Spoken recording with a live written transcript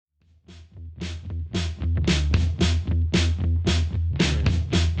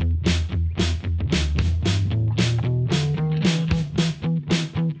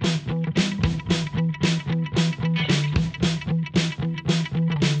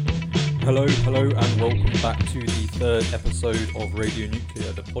Hello, and welcome back to the third episode of Radio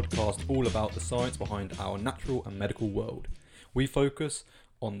Nuclear, the podcast all about the science behind our natural and medical world. We focus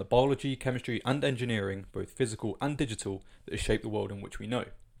on the biology, chemistry, and engineering, both physical and digital, that has shaped the world in which we know.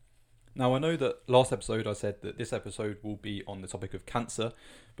 Now, I know that last episode I said that this episode will be on the topic of cancer,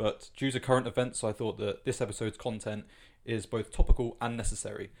 but due to current events, I thought that this episode's content is both topical and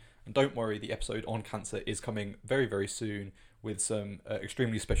necessary. And don't worry, the episode on cancer is coming very, very soon with some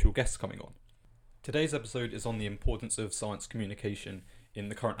extremely special guests coming on. Today's episode is on the importance of science communication in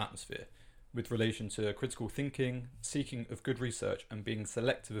the current atmosphere, with relation to critical thinking, seeking of good research, and being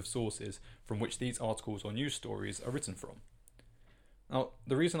selective of sources from which these articles or news stories are written from. Now,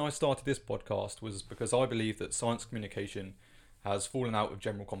 the reason I started this podcast was because I believe that science communication has fallen out of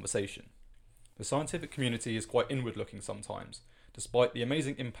general conversation. The scientific community is quite inward-looking sometimes. Despite the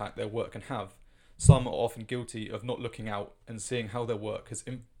amazing impact their work can have, some are often guilty of not looking out and seeing how their work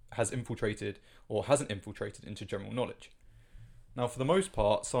has infiltrated or hasn't infiltrated into general knowledge. Now, for the most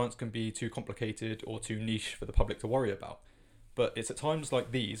part, science can be too complicated or too niche for the public to worry about, but it's at times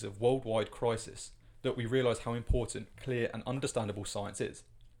like these of worldwide crisis that we realise how important, clear and understandable science is.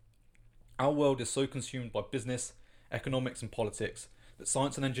 Our world is so consumed by business, economics and politics that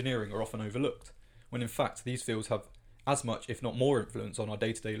science and engineering are often overlooked, when in fact these fields have as much, if not more, influence on our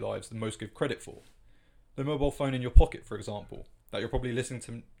day-to-day lives than most give credit for. The mobile phone in your pocket, for example, that you're probably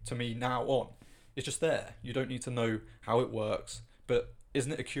listening to me now on, is just there. You don't need to know how it works, but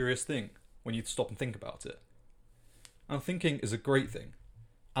isn't it a curious thing when you stop and think about it? And thinking is a great thing.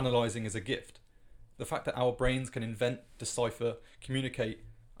 Analysing is a gift. The fact that our brains can invent, decipher, communicate,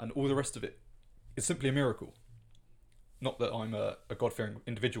 and all the rest of it is simply a miracle. Not that I'm a God-fearing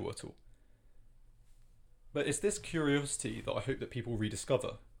individual at all. But it's this curiosity that I hope that people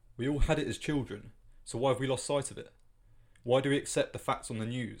rediscover. We all had it as children, so why have we lost sight of it? Why do we accept the facts on the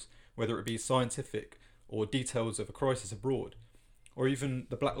news, whether it be scientific or details of a crisis abroad, or even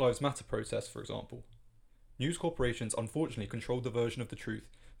the Black Lives Matter protest, for example? News corporations unfortunately control the version of the truth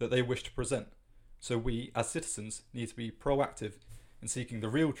that they wish to present, so we, as citizens, need to be proactive in seeking the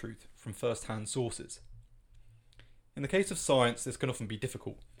real truth from first-hand sources. In the case of science, this can often be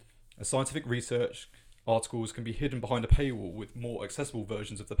difficult, as scientific research articles can be hidden behind a paywall with more accessible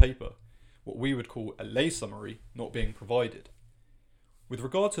versions of the paper, what we would call a lay summary, not being provided. With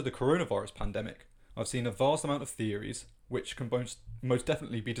regard to the coronavirus pandemic, I've seen a vast amount of theories which can most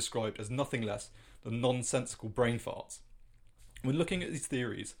definitely be described as nothing less than nonsensical brain farts. When looking at these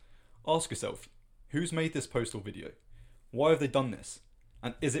theories, ask yourself, who's made this post or video? Why have they done this?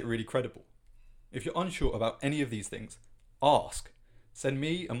 And is it really credible? If you're unsure about any of these things, ask. Send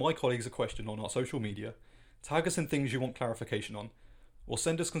me and my colleagues a question on our social media, tag us in things you want clarification on, or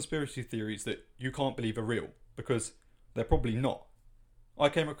send us conspiracy theories that you can't believe are real, because they're probably not. I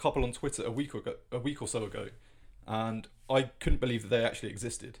came a couple on Twitter a week or so ago, and I couldn't believe that they actually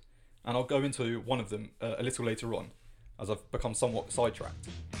existed. And I'll go into one of them a little later on, as I've become somewhat sidetracked.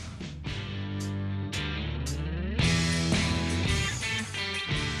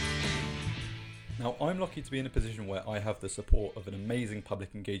 Now, I'm lucky to be in a position where I have the support of an amazing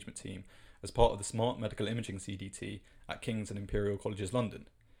public engagement team as part of the Smart Medical Imaging CDT at King's and Imperial Colleges London.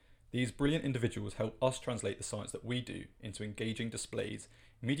 These brilliant individuals help us translate the science that we do into engaging displays,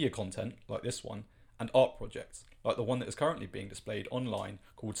 media content like this one, and art projects like the one that is currently being displayed online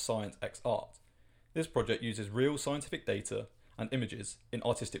called Science X Art. This project uses real scientific data and images in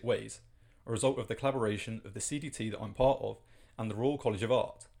artistic ways, a result of the collaboration of the CDT that I'm part of and the Royal College of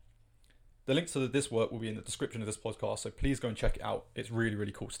Art. The links to this work will be in the description of this podcast, so please go and check it out. It's really,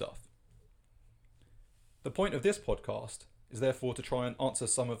 really cool stuff. The point of this podcast is therefore to try and answer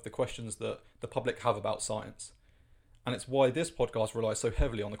some of the questions that the public have about science. And it's why this podcast relies so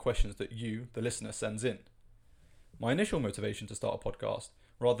heavily on the questions that you, the listener, sends in. My initial motivation to start a podcast,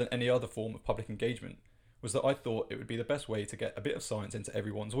 rather than any other form of public engagement, was that I thought it would be the best way to get a bit of science into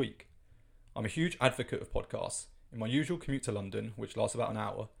everyone's week. I'm a huge advocate of podcasts. In my usual commute to London, which lasts about an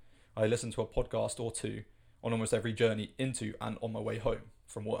hour, I listen to a podcast or two on almost every journey into and on my way home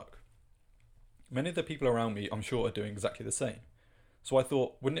from work. Many of the people around me, I'm sure, are doing exactly the same. So I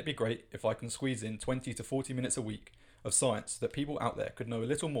thought, wouldn't it be great if I can squeeze in 20 to 40 minutes a week of science so that people out there could know a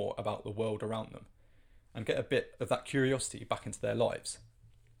little more about the world around them and get a bit of that curiosity back into their lives.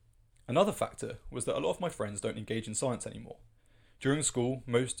 Another factor was that a lot of my friends don't engage in science anymore. During school,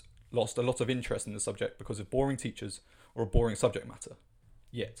 most lost a lot of interest in the subject because of boring teachers or a boring subject matter.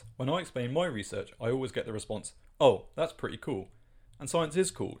 Yet, when I explain my research, I always get the response, oh, that's pretty cool. And science is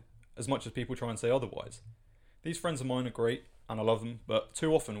cool, as much as people try and say otherwise. These friends of mine are great, and I love them, but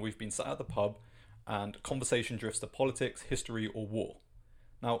too often we've been sat at the pub, and conversation drifts to politics, history, or war.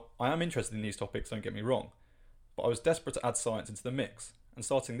 Now, I am interested in these topics, don't get me wrong, but I was desperate to add science into the mix, and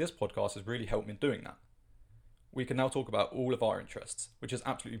starting this podcast has really helped me in doing that. We can now talk about all of our interests, which is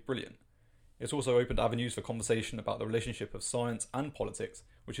absolutely brilliant. It's also opened avenues for conversation about the relationship of science and politics,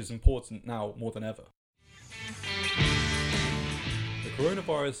 which is important now more than ever. The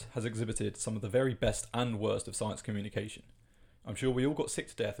coronavirus has exhibited some of the very best and worst of science communication. I'm sure we all got sick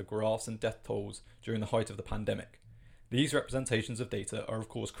to death of graphs and death tolls during the height of the pandemic. These representations of data are of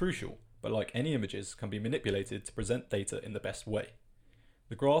course crucial, but like any images, can be manipulated to present data in the best way.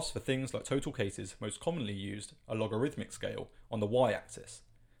 The graphs for things like total cases most commonly used a logarithmic scale on the y-axis.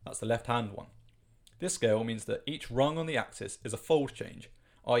 That's the left-hand one. This scale means that each rung on the axis is a fold change,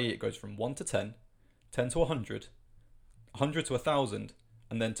 i.e. it goes from 1 to 10, 10 to 100, 100 to 1000,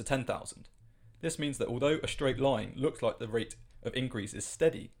 and then to 10,000. This means that although a straight line looks like the rate of increase is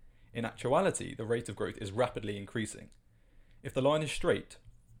steady, in actuality the rate of growth is rapidly increasing. If the line is straight,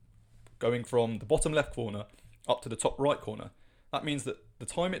 going from the bottom left corner up to the top right corner, that means that the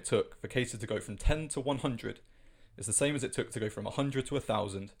time it took for cases to go from 10 to 100 is the same as it took to go from 100 to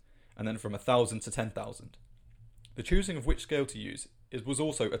 1000, and then from 1000 to 10,000. The choosing of which scale to use was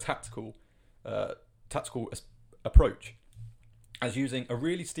also a tactical approach, as using a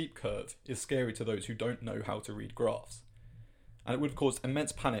really steep curve is scary to those who don't know how to read graphs. And it would have caused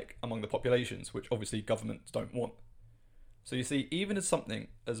immense panic among the populations, which obviously governments don't want. So you see, even as something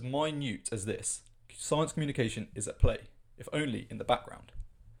as minute as this, science communication is at play, if only in the background.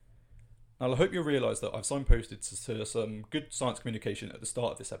 Now I hope you'll realise that I've signposted to some good science communication at the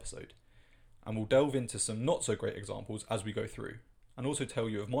start of this episode, and we'll delve into some not so great examples as we go through, and also tell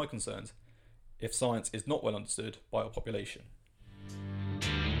you of my concerns if science is not well understood by our population.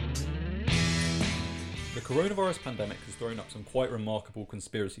 The coronavirus pandemic has thrown up some quite remarkable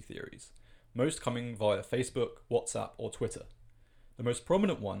conspiracy theories, most coming via Facebook, WhatsApp or Twitter. The most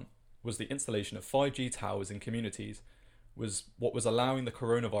prominent one was the installation of 5G towers in communities was what was allowing the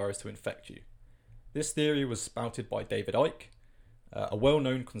coronavirus to infect you. This theory was spouted by David Icke, a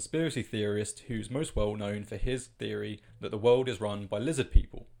well-known conspiracy theorist who's most well known for his theory that the world is run by lizard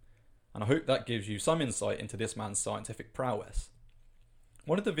people. And I hope that gives you some insight into this man's scientific prowess.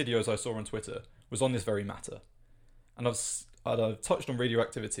 One of the videos I saw on Twitter was on this very matter, and I've touched on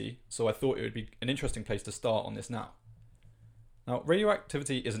radioactivity, so I thought it would be an interesting place to start on this now. Now,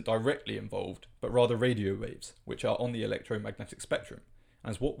 radioactivity isn't directly involved, but rather radio waves, which are on the electromagnetic spectrum,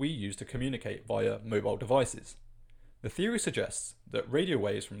 and is what we use to communicate via mobile devices. The theory suggests that radio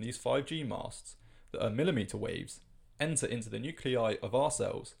waves from these 5G masts, that are millimeter waves, enter into the nuclei of our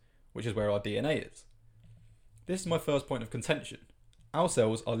cells, which is where our DNA is. This is my first point of contention. Our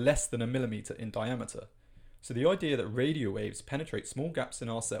cells are less than a millimeter in diameter, so the idea that radio waves penetrate small gaps in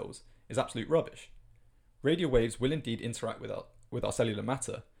our cells is absolute rubbish. Radio waves will indeed interact with our cellular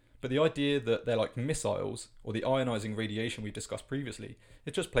matter, but the idea that they're like missiles or the ionizing radiation we discussed previously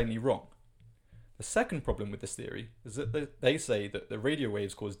is just plainly wrong. The second problem with this theory is that they say that the radio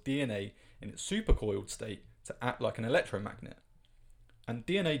waves cause DNA in its supercoiled state to act like an electromagnet. And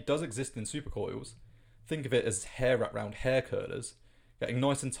DNA does exist in supercoils. Think of it as hair wrapped around hair curlers, getting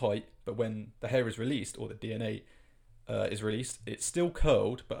nice and tight, but when the hair is released, or the DNA is released, it's still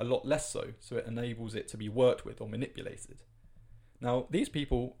curled, but a lot less so it enables it to be worked with or manipulated. Now, these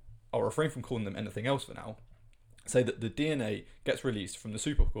people, I'll refrain from calling them anything else for now, say that the DNA gets released from the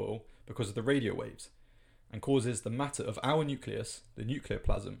supercoil because of the radio waves, and causes the matter of our nucleus, the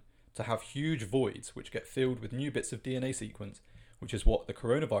nucleoplasm, to have huge voids which get filled with new bits of DNA sequence, which is what the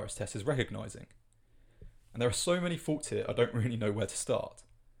coronavirus test is recognising. And there are so many faults here, I don't really know where to start.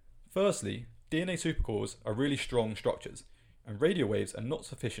 Firstly, DNA supercores are really strong structures, and radio waves are not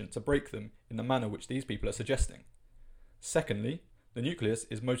sufficient to break them in the manner which these people are suggesting. Secondly, the nucleus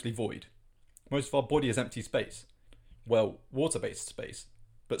is mostly void. Most of our body is empty space. Well, water-based space,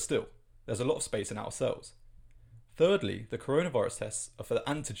 but still, there's a lot of space in our cells. Thirdly, the coronavirus tests are for the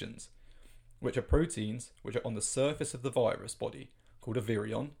antigens, which are proteins which are on the surface of the virus body, called a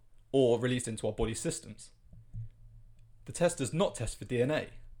virion, or released into our body systems. The test does not test for DNA,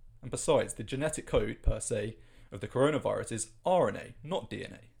 and besides, the genetic code, per se, of the coronavirus is RNA, not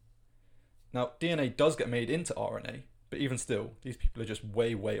DNA. Now, DNA does get made into RNA, but even still, these people are just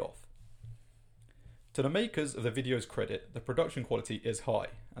way off. To the makers of the video's credit, the production quality is high,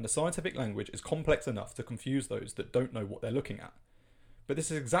 and the scientific language is complex enough to confuse those that don't know what they're looking at. But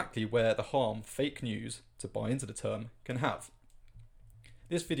this is exactly where the harm fake news, to buy into the term, can have.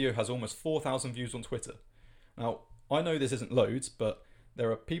 This video has almost 4,000 views on Twitter. Now, I know this isn't loads, but there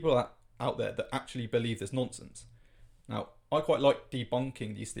are people out there that actually believe this nonsense. Now, I quite like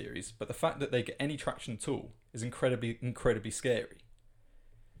debunking these theories, but the fact that they get any traction at all is incredibly scary.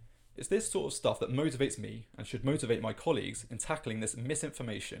 It's this sort of stuff that motivates me and should motivate my colleagues in tackling this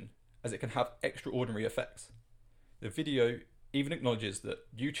misinformation, as it can have extraordinary effects. The video even acknowledges that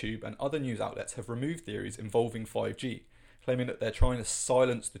YouTube and other news outlets have removed theories involving 5G, claiming that they're trying to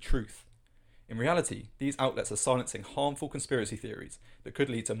silence the truth. In reality, these outlets are silencing harmful conspiracy theories that could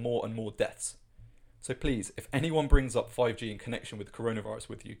lead to more and more deaths. So please, if anyone brings up 5G in connection with coronavirus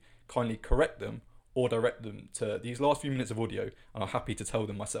with you, kindly correct them or direct them to these last few minutes of audio, and I'm happy to tell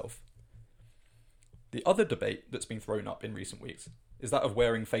them myself. The other debate that's been thrown up in recent weeks is that of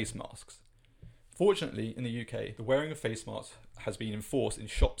wearing face masks. Fortunately, in the UK, the wearing of face masks has been enforced in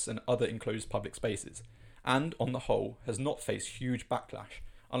shops and other enclosed public spaces, and on the whole has not faced huge backlash,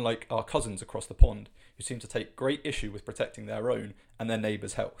 unlike our cousins across the pond, who seem to take great issue with protecting their own and their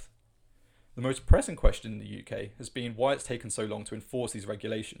neighbours' health. The most pressing question in the UK has been why it's taken so long to enforce these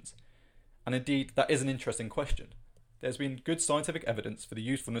regulations. And indeed, that is an interesting question. There's been good scientific evidence for the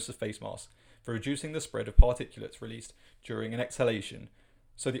usefulness of face masks for reducing the spread of particulates released during an exhalation,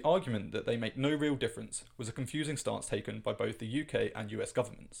 so the argument that they make no real difference was a confusing stance taken by both the UK and US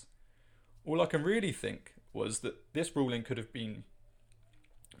governments. All I can really think was that this ruling could have been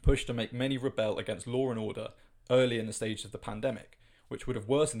pushed to make many rebel against law and order early in the stage of the pandemic, which would have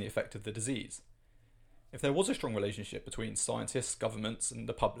worsened the effect of the disease. If there was a strong relationship between scientists, governments and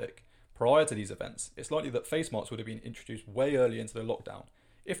the public prior to these events, it's likely that face masks would have been introduced way early into the lockdown,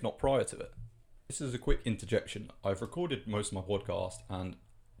 if not prior to it. This is a quick interjection. I've recorded most of my podcast and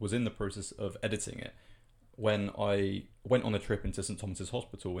was in the process of editing it when I went on a trip into St Thomas's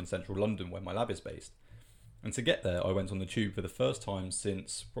Hospital in central London, where my lab is based. And to get there, I went on the tube for the first time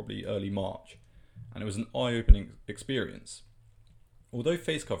since probably early March, and it was an eye-opening experience. Although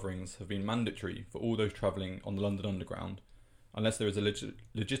face coverings have been mandatory for all those travelling on the London Underground, unless there is a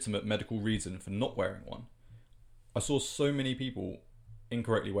legitimate medical reason for not wearing one, I saw so many people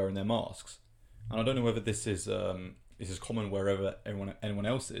incorrectly wearing their masks. And I don't know whether this is common wherever anyone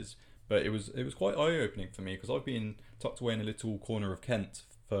else is, but it was quite eye-opening for me, because I've been tucked away in a little corner of Kent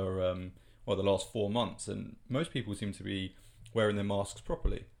for the last 4 months, and most people seem to be wearing their masks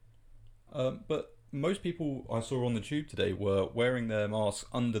properly. But most people I saw on the tube today were wearing their masks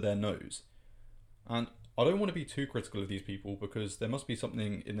under their nose. And I don't want to be too critical of these people, because there must be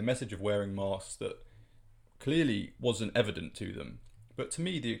something in the message of wearing masks that clearly wasn't evident to them. But to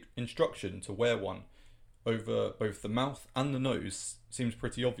me, the instruction to wear one over both the mouth and the nose seems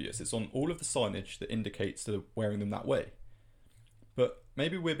pretty obvious. It's on all of the signage that indicates to wearing them that way. But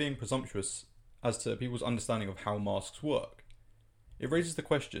maybe we're being presumptuous as to people's understanding of how masks work. It raises the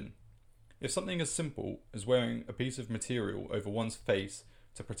question, if something as simple as wearing a piece of material over one's face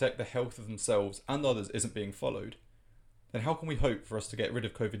to protect the health of themselves and others isn't being followed, then how can we hope for us to get rid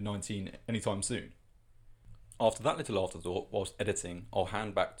of COVID-19 anytime soon? After that little afterthought whilst editing, I'll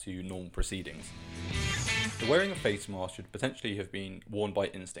hand back to normal proceedings. The wearing of face masks should potentially have been worn by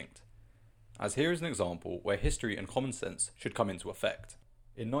instinct, as here is an example where history and common sense should come into effect.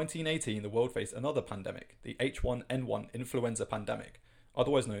 In 1918, the world faced another pandemic, the H1N1 influenza pandemic,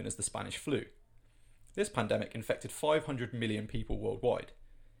 otherwise known as the Spanish flu. This pandemic infected 500 million people worldwide,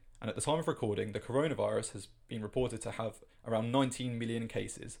 and at the time of recording, the coronavirus has been reported to have around 19 million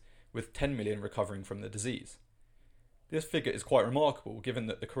cases, with 10 million recovering from the disease. This figure is quite remarkable, given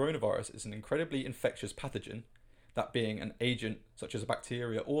that the coronavirus is an incredibly infectious pathogen, that being an agent such as a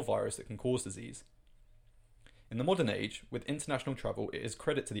bacteria or virus that can cause disease. In the modern age, with international travel, it is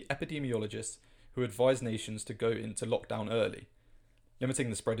credit to the epidemiologists who advise nations to go into lockdown early, limiting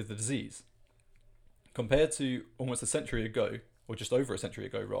the spread of the disease. Compared to almost a century ago, or just over a century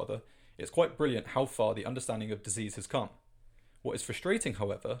ago rather, it's quite brilliant how far the understanding of disease has come. What is frustrating,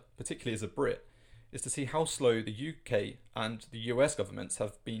 however, particularly as a Brit, is to see how slow the UK and the US governments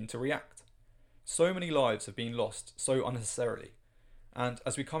have been to react. So many lives have been lost so unnecessarily, and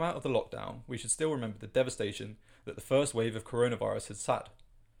as we come out of the lockdown, we should still remember the devastation that the first wave of coronavirus has had.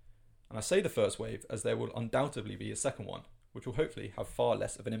 And I say the first wave as there will undoubtedly be a second one, which will hopefully have far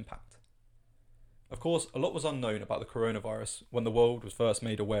less of an impact. Of course, a lot was unknown about the coronavirus when the world was first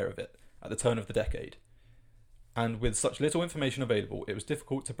made aware of it at the turn of the decade. And with such little information available, it was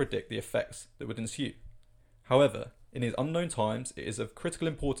difficult to predict the effects that would ensue. However, in these unknown times, it is of critical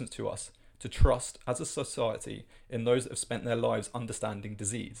importance to us to trust, as a society, in those that have spent their lives understanding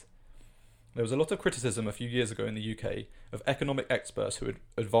disease. There was a lot of criticism a few years ago in the UK of economic experts who had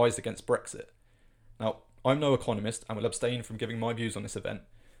advised against Brexit. Now, I'm no economist and will abstain from giving my views on this event,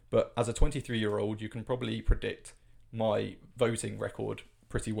 but as a 23-year-old, you can probably predict my voting record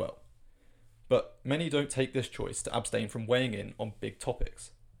pretty well. But many don't take this choice to abstain from weighing in on big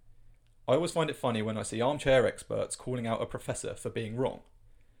topics. I always find it funny when I see armchair experts calling out a professor for being wrong.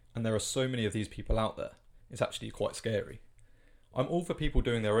 and there are so many of these people out there, it's actually quite scary. I'm all for people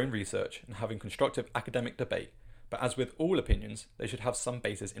doing their own research and having constructive academic debate, but as with all opinions, they should have some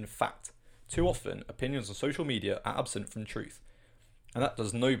basis in fact. Too often, opinions on social media are absent from truth, and that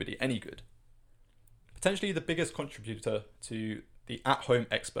does nobody any good. Potentially the biggest contributor to the at-home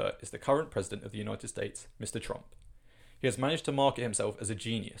expert is the current president of the United States, Mr. Trump. He has managed to market himself as a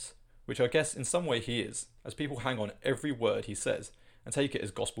genius, which I guess in some way he is, as people hang on every word he says and take it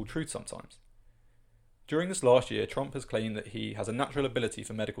as gospel truth sometimes. During this last year, Trump has claimed that he has a natural ability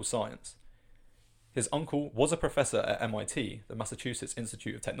for medical science. His uncle was a professor at MIT, the Massachusetts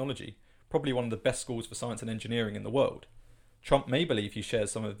Institute of Technology, probably one of the best schools for science and engineering in the world. Trump may believe he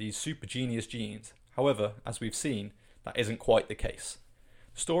shares some of these super genius genes. However, as we've seen, that isn't quite the case.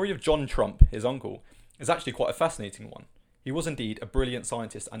 The story of John Trump, his uncle, is actually quite a fascinating one. He was indeed a brilliant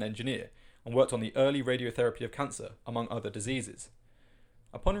scientist and engineer, and worked on the early radiotherapy of cancer, among other diseases.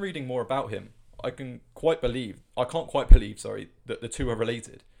 Upon reading more about him, I can't quite believe that the two are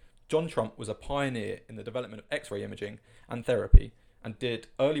related. John Trump was a pioneer in the development of X-ray imaging and therapy, and did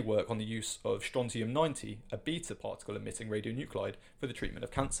early work on the use of strontium-90, a beta particle-emitting radionuclide, for the treatment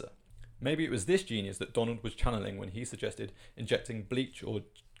of cancer. Maybe it was this genius that Donald was channeling when he suggested injecting bleach or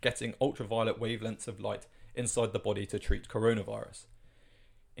getting ultraviolet wavelengths of light inside the body to treat coronavirus.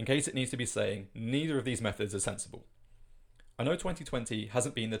 In case it needs to be saying, neither of these methods are sensible. I know 2020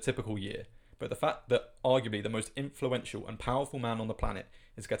 hasn't been the typical year, but the fact that arguably the most influential and powerful man on the planet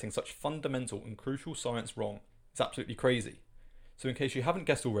is getting such fundamental and crucial science wrong is absolutely crazy. So in case you haven't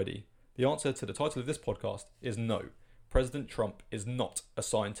guessed already, the answer to the title of this podcast is no. President Trump is not a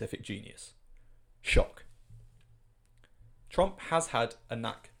scientific genius. Shock. Trump has had a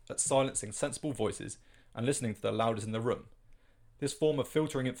knack at silencing sensible voices and listening to the loudest in the room. This form of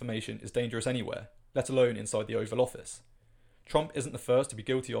filtering information is dangerous anywhere, let alone inside the Oval Office. Trump isn't the first to be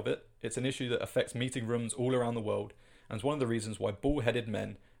guilty of it. It's an issue that affects meeting rooms all around the world, and is one of the reasons why bald-headed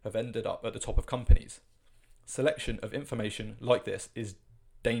men have ended up at the top of companies. Selection of information like this is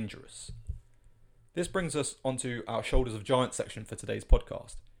dangerous. This brings us onto our Shoulders of Giants section for today's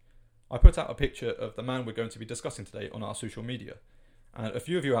podcast. I put out a picture of the man we're going to be discussing today on our social media, and a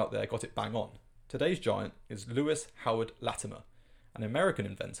few of you out there got it bang on. Today's giant is Lewis Howard Latimer, an American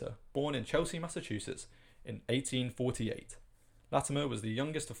inventor born in Chelsea, Massachusetts in 1848. Latimer was the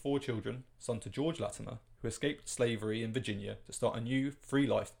youngest of 4 children, son to George Latimer, who escaped slavery in Virginia to start a new, free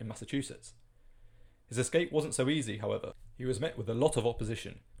life in Massachusetts. His escape wasn't so easy, however. He was met with a lot of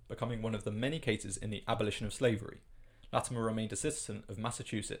opposition, becoming one of the many cases in the abolition of slavery. Latimer remained a citizen of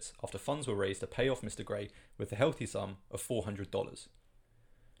Massachusetts after funds were raised to pay off Mr. Gray with the healthy sum of $400.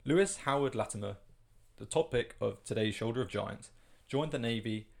 Lewis Howard Latimer, the topic of today's Shoulder of Giants, joined the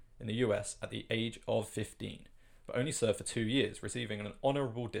Navy in the US at the age of 15, but only served for 2 years, receiving an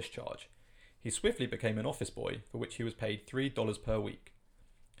honourable discharge. He swiftly became an office boy, for which he was paid $3 per week.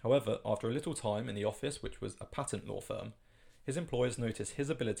 However, after a little time in the office, which was a patent law firm, his employers noticed his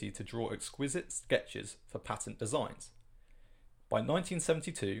ability to draw exquisite sketches for patent designs. By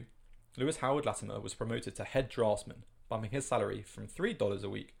 1972, Lewis Howard Latimer was promoted to head draftsman, bumping his salary from $3 a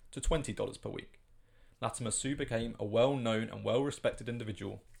week to $20 per week. Latimer soon became a well-known and well-respected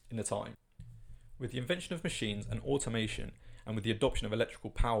individual in the time. With the invention of machines and automation, and with the adoption of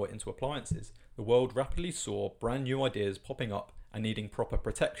electrical power into appliances, the world rapidly saw brand new ideas popping up and needing proper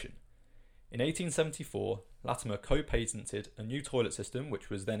protection. In 1874, Latimer co-patented a new toilet system which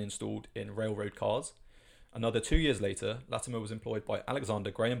was then installed in railroad cars. Another 2 years later, Latimer was employed by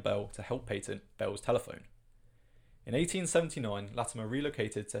Alexander Graham Bell to help patent Bell's telephone. In 1879, Latimer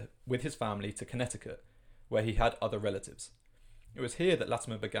relocated with his family to Connecticut, where he had other relatives. It was here that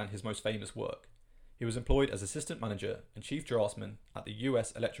Latimer began his most famous work. He was employed as assistant manager and chief draftsman at the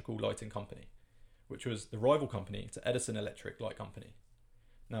US Electrical Lighting Company, which was the rival company to Edison Electric Light Company.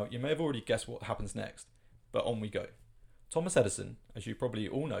 Now, you may have already guessed what happens next, but on we go. Thomas Edison, as you probably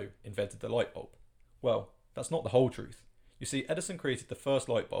all know, invented the light bulb. Well, that's not the whole truth. You see, Edison created the first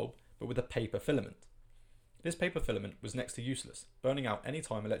light bulb, but with a paper filament. This paper filament was next to useless, burning out any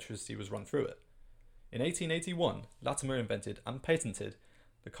time electricity was run through it. In 1881, Latimer invented and patented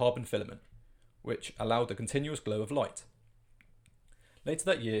the carbon filament, which allowed the continuous glow of light. Later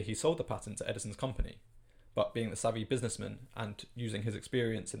that year, he sold the patent to Edison's company, but being the savvy businessman and using his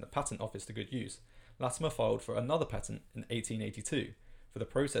experience in the patent office to good use, Latimer filed for another patent in 1882 for the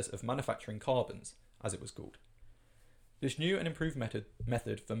process of manufacturing carbons, as it was called. This new and improved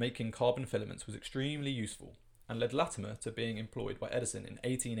method for making carbon filaments was extremely useful and led Latimer to being employed by Edison in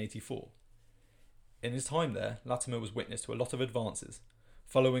 1884. In his time there, Latimer was witness to a lot of advances,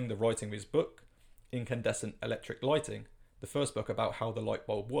 following the writing of his book, Incandescent Electric Lighting, the first book about how the light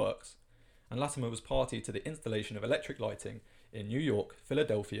bulb works, and Latimer was party to the installation of electric lighting in New York,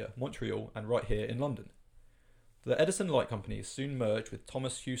 Philadelphia, Montreal, and right here in London. The Edison Light Company soon merged with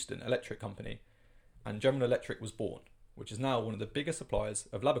Thomas Houston Electric Company, and General Electric was born, which is now one of the biggest suppliers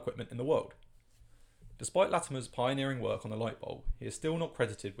of lab equipment in the world. Despite Latimer's pioneering work on the light bulb, he is still not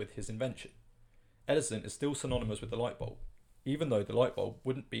credited with his invention. Edison is still synonymous with the light bulb, even though the light bulb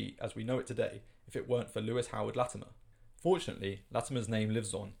wouldn't be as we know it today if it weren't for Lewis Howard Latimer. Fortunately, Latimer's name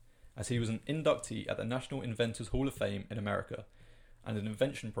lives on, as he was an inductee at the National Inventors Hall of Fame in America, and an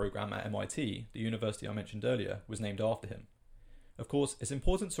invention program at MIT, the university I mentioned earlier, was named after him. Of course, it's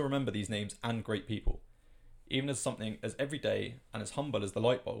important to remember these names and great people, even as something as everyday and as humble as the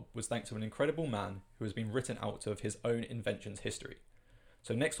light bulb was thanks to an incredible man who has been written out of his own invention's history.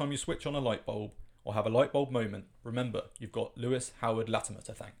 So next time you switch on a light bulb or have a light bulb moment, remember you've got Lewis Howard Latimer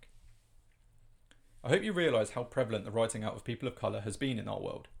to thank. I hope you realise how prevalent the writing out of people of colour has been in our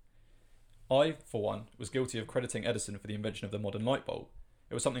world. I, for one, was guilty of crediting Edison for the invention of the modern light bulb.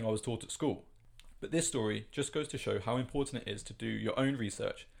 It was something I was taught at school. But this story just goes to show how important it is to do your own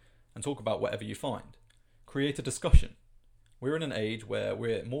research and talk about whatever you find. Create a discussion. We're in an age where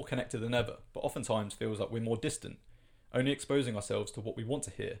we're more connected than ever, but oftentimes feels like we're more distant, only exposing ourselves to what we want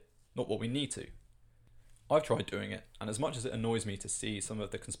to hear, not what we need to. I've tried doing it, and as much as it annoys me to see some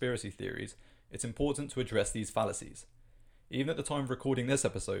of the conspiracy theories, it's important to address these fallacies. Even at the time of recording this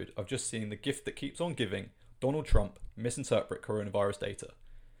episode, I've just seen the gift that keeps on giving, Donald Trump, misinterpret coronavirus data.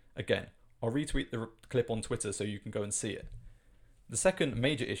 Again, I'll retweet the clip on Twitter so you can go and see it. The second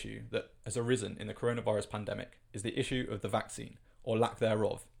major issue that has arisen in the coronavirus pandemic is the issue of the vaccine, or lack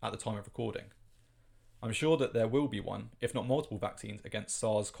thereof, at the time of recording. I'm sure that there will be one, if not multiple vaccines against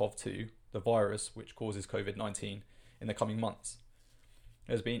SARS-CoV-2, the virus which causes COVID-19, in the coming months.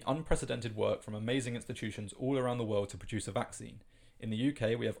 There's been unprecedented work from amazing institutions all around the world to produce a vaccine. In the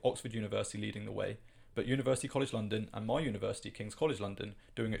UK, we have Oxford University leading the way, but University College London and my university, King's College London,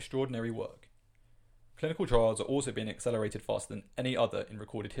 doing extraordinary work. Clinical trials are also being accelerated faster than any other in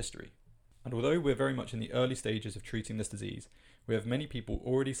recorded history. And although we're very much in the early stages of treating this disease, we have many people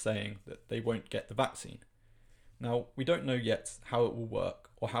already saying that they won't get the vaccine. Now, we don't know yet how it will work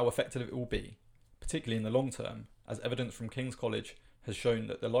or how effective it will be, particularly in the long term, as evidence from King's College has shown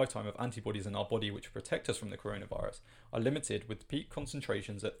that the lifetime of antibodies in our body which protect us from the coronavirus are limited with peak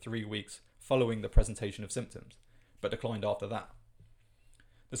concentrations at 3 weeks following the presentation of symptoms, but declined after that.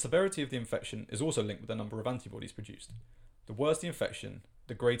 The severity of the infection is also linked with the number of antibodies produced. The worse the infection,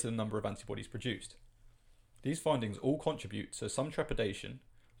 the greater the number of antibodies produced. These findings all contribute to some trepidation,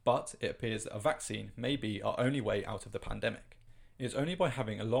 but it appears that a vaccine may be our only way out of the pandemic. It is only by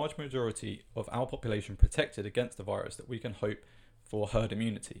having a large majority of our population protected against the virus that we can hope for herd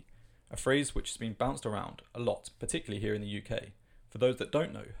immunity, a phrase which has been bounced around a lot, particularly here in the UK. For those that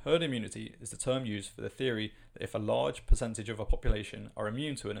don't know, herd immunity is the term used for the theory that if a large percentage of a population are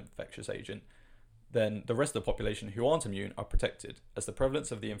immune to an infectious agent, then the rest of the population who aren't immune are protected, as the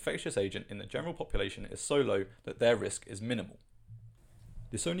prevalence of the infectious agent in the general population is so low that their risk is minimal.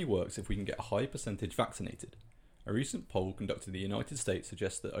 This only works if we can get a high percentage vaccinated. A recent poll conducted in the United States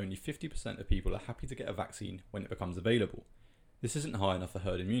suggests that only 50% of people are happy to get a vaccine when it becomes available. This isn't high enough for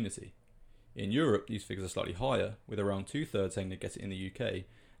herd immunity. In Europe, these figures are slightly higher, with around 2/3 saying they get it in the UK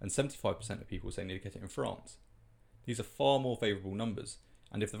and 75% of people saying they get it in France. These are far more favourable numbers,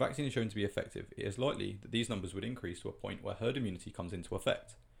 and if the vaccine is shown to be effective, it is likely that these numbers would increase to a point where herd immunity comes into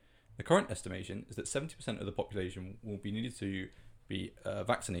effect. The current estimation is that 70% of the population will be needed to be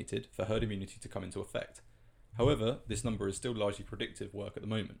vaccinated for herd immunity to come into effect. However, this number is still largely predictive work at the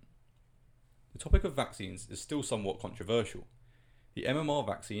moment. The topic of vaccines is still somewhat controversial. The MMR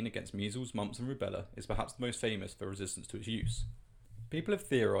vaccine against measles, mumps and rubella is perhaps the most famous for resistance to its use. People have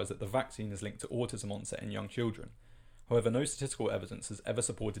theorised that the vaccine is linked to autism onset in young children. However, no statistical evidence has ever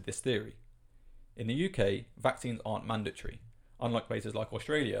supported this theory. In the UK, vaccines aren't mandatory, unlike places like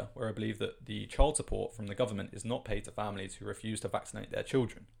Australia, where I believe that the child support from the government is not paid to families who refuse to vaccinate their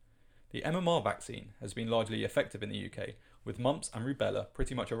children. The MMR vaccine has been largely effective in the UK, with mumps and rubella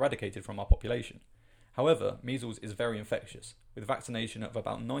pretty much eradicated from our population. However, measles is very infectious, with vaccination of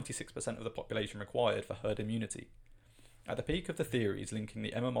about 96% of the population required for herd immunity. At the peak of the theories linking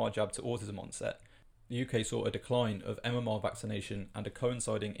the MMR jab to autism onset, the UK saw a decline of MMR vaccination and a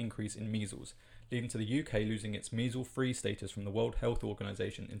coinciding increase in measles, leading to the UK losing its measles-free status from the World Health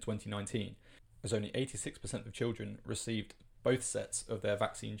Organization in 2019, as only 86% of children received both sets of their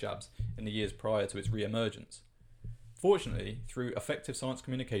vaccine jabs in the years prior to its re-emergence. Fortunately, through effective science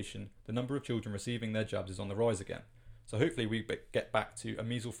communication, the number of children receiving their jabs is on the rise again, so hopefully we get back to a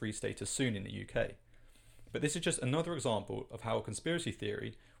measles-free status soon in the UK. But this is just another example of how a conspiracy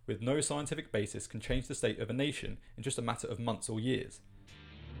theory with no scientific basis can change the state of a nation in just a matter of months or years.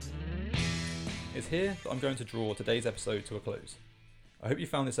 It's here that I'm going to draw today's episode to a close. I hope you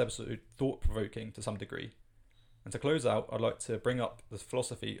found this episode thought-provoking to some degree. And to close out, I'd like to bring up the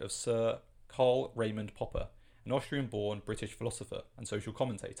philosophy of Sir Karl Raimund Popper, an Austrian-born British philosopher and social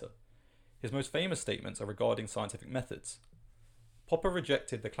commentator. His most famous statements are regarding scientific methods. Popper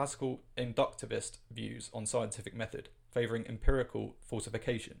rejected the classical inductivist views on scientific method, favouring empirical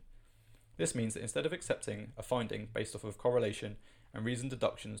falsification. This means that instead of accepting a finding based off of correlation and reasoned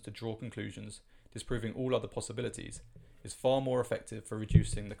deductions to draw conclusions, disproving all other possibilities, is far more effective for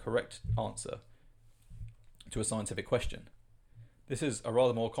reducing the correct answer to a scientific question. This is a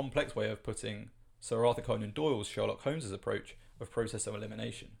rather more complex way of putting Sir Arthur Conan Doyle's Sherlock Holmes' approach of process of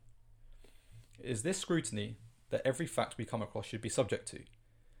elimination. It is this scrutiny that every fact we come across should be subject to.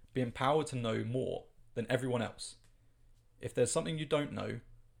 Be empowered to know more than everyone else. If there's something you don't know,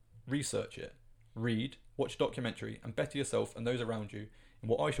 research it. Read, watch a documentary, and better yourself and those around you in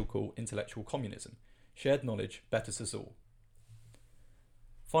what I shall call intellectual communism. Shared knowledge betters us all.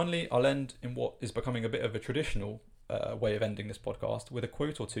 Finally, I'll end in what is becoming a bit of a traditional way of ending this podcast with a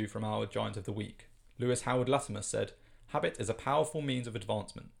quote or two from our Giant of the Week. Lewis Howard Latimer said, "Habit is a powerful means of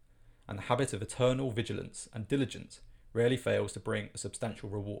advancement, and the habit of eternal vigilance and diligence rarely fails to bring a substantial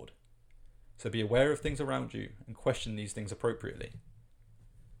reward. So be aware of things around you and question these things appropriately."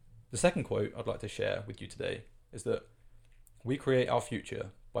 The second quote I'd like to share with you today is that we create our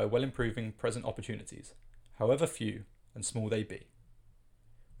future by well improving present opportunities, however few and small they be.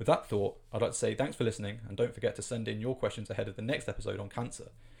 With that thought, I'd like to say thanks for listening, and don't forget to send in your questions ahead of the next episode on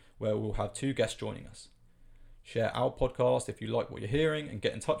cancer, where we'll have 2 guests joining us. Share our podcast if you like what you're hearing, and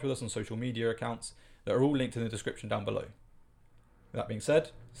get in touch with us on social media accounts that are all linked in the description down below. With that being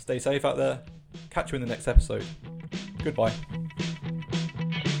said, stay safe out there. Catch you in the next episode. Goodbye.